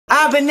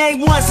I've been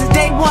A1 since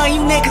day one,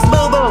 you niggas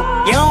boo-boo.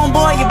 Your own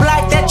boy, your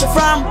block that you're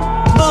from,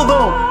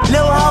 boo-boo.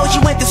 Little hoes you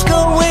went to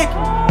school with,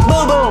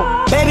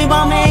 boo-boo. Baby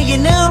mama and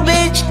your new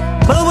bitch,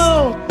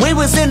 boo-boo. We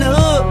was in the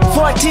hood,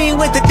 14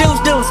 with the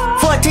deuce.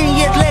 14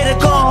 years later,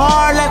 going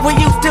hard like we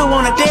used to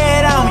on the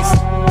dead homies.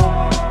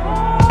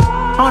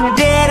 On the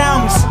dead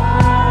homies.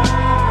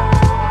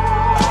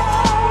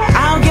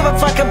 I don't give a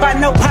fuck about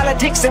no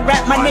politics and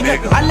rap, my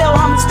nigga. My little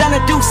homies done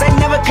a deuce, ain't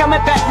never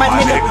coming back, my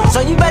nigga. So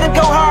you better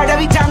go hard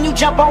every time you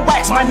jump on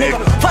wax, my nigga.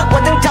 Fuck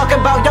what they talking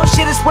about, your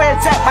shit is where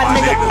it's at, my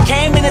nigga.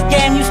 Came in this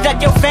game, you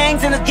stuck your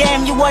fangs in this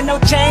game. You want no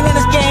chain in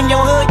this game,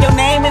 your hood, your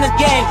name in this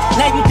game.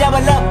 Now you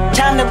double up,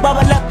 time to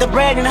bubble up the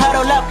bread and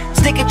huddle up.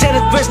 Stick it to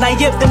the grist, now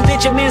if them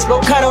Benjamins go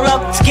cuddle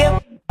up.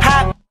 Skip,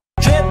 hop,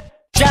 drip,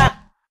 drop,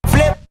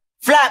 flip,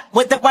 flop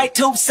with the white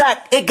tube sock.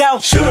 It go.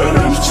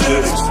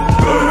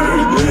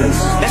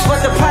 That's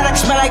what the product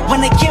smell like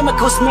when the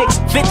chemicals mix.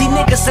 50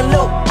 niggas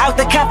salute out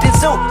the Compton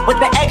Zoo with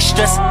the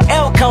extras.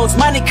 L codes,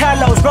 Monte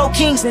Carlos, Road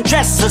Kings and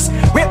dressers.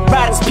 Rip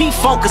riders,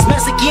 P-focus,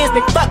 Mexicans,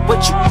 they fuck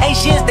with you.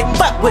 Asians, they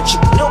fuck with you.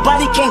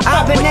 Nobody can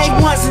fuck with you. I've been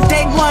A1 since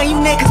day one, you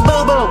niggas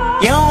boo-boo.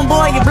 Your own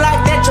boy, your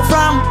block that you're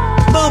from,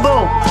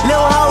 boo-boo.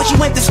 Little hoes you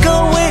went to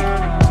school with,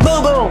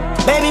 boo-boo.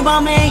 Baby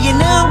mama and your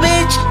new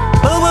bitch,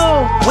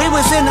 boo-boo. We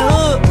was in the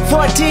hood,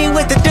 14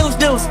 with the deuce.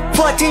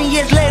 14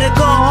 years later,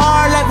 going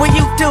hard like we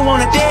used to on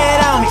the dead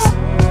homies.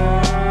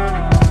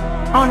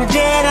 On the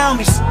dead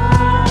homies.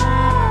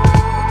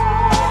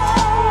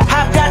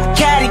 Hopped out the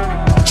caddy,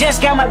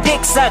 just got my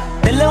dick sucked.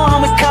 The little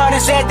homies called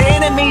and said the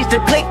enemies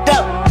that clicked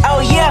up. Oh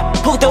yeah,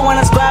 who the one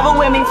that's grabbing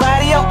with me,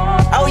 Fadio?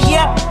 Oh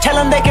yeah, tell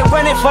them they can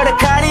run it for the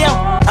cardio.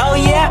 Oh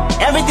yeah,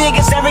 everything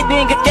is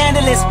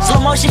scandalous. Slow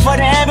motion for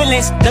the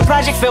ambulance. The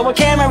project filled with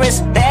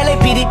cameras. The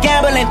LAPD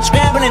gambling,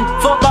 scrambling,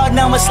 football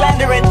numbers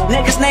slandering.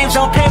 Niggas' names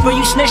on paper,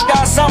 you snitched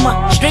all summer.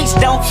 Streets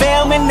don't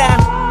fail me now.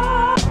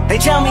 They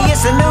tell me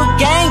it's a new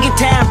gang in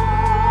town.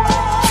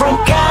 From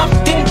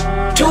Compton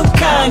to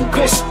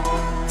Congress,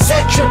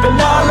 set tripping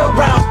all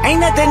around.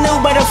 Ain't nothing new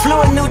but a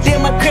fluid new deal.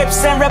 My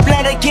Crips and rap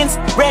land against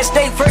red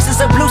state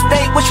versus a blue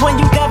state. Which one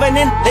you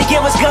governing? They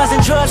give us guns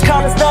and drugs,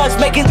 call us thugs,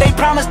 making they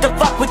promise to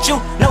fuck with you.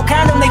 No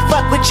condom, they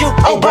fuck with you.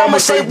 Obama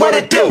say what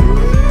it do.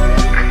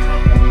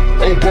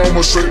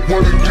 Obama say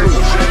what it do.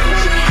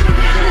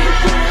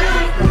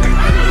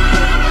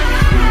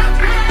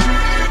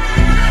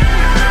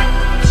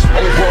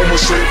 Obama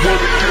say what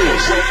it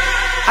do.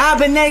 I've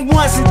been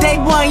A1 since day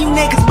one, you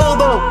niggas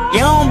boo-boo.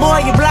 Your own boy,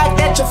 your block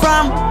that you're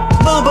from,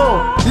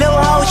 boo-boo. Little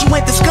hoes you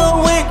went to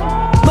school with,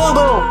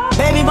 boo-boo.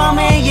 Baby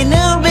mama and your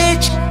new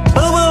bitch,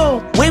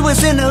 boo-boo. We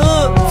was in the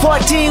hood,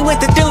 14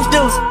 with the deuce.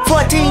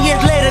 14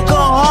 years later,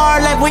 going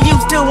hard like we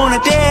used to on the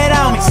dead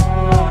homies.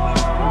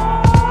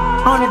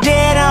 On the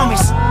dead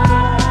homies.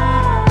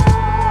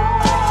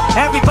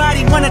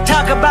 Everybody wanna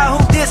talk about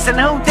who this and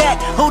who that,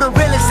 who the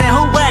realest and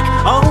who whack,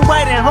 or who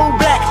white and who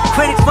black.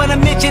 Critics wanna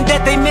mention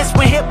that they missed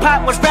when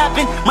hip-hop was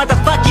rapping.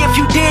 Motherfucker, if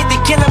you did,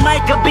 then Killer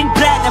Mike could be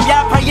platinum.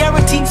 Y'all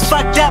priorities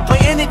fucked up,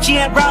 put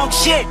energy in wrong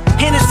shit.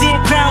 Hennessy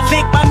and Crown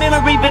Vic, my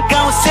memory been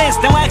gone since.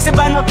 Don't ask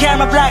about no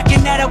camera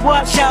blocking at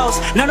award shows.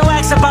 No, don't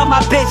ask about my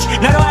bitch,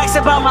 no, don't ask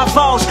about my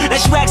foes.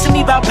 Unless you asking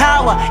me about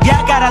power,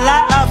 yeah, I got a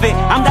lot of it.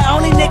 I'm the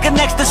only nigga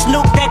next to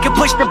Snoop that can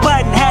push the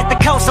button. Had the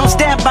coast on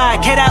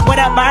standby, get out,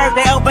 what up, I heard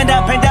they opened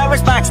up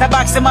Pandora's box. I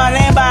boxed them all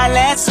in by a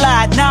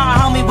landslide.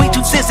 Nah, homie, we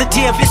too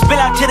sensitive. It spill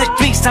out to the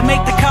streets. I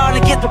make the call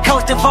to get the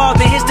coast involved.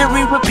 The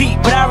history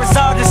repeat, but I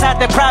resolved this out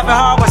that private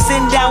harbor.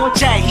 Sitting down with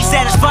Jay, he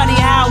said it's funny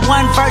how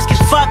one verse can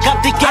fuck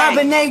up the game. I've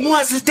been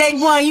A1 since day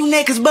one, you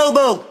niggas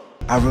boo-boo.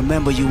 I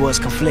remember you was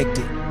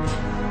conflicted,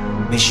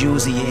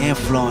 misusing your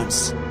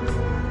influence.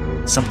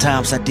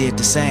 Sometimes I did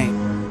the same,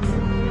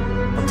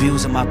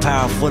 abusing my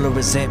power full of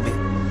resentment.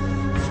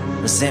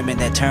 Resentment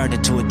that turned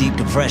into a deep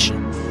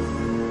depression.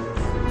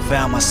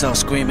 Found myself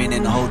screaming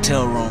in the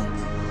hotel room.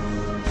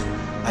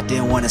 I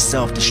didn't want to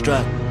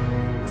self-destruct.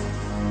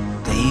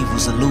 The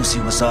evils of Lucy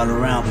was all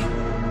around me.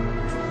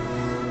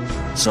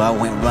 So I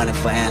went running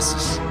for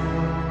answers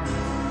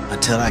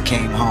until I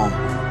came home.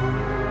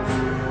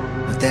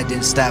 But that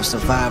didn't stop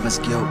survivor's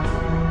guilt.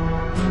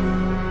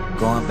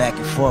 Going back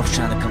and forth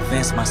trying to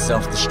convince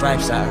myself the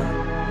stripes I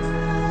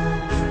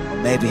earned.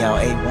 Or maybe how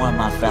A1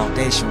 my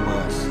foundation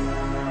was.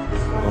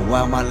 But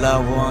while my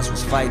loved ones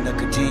was fighting a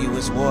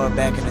continuous war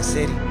back in the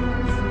city,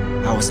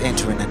 I was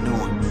entering a new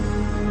one.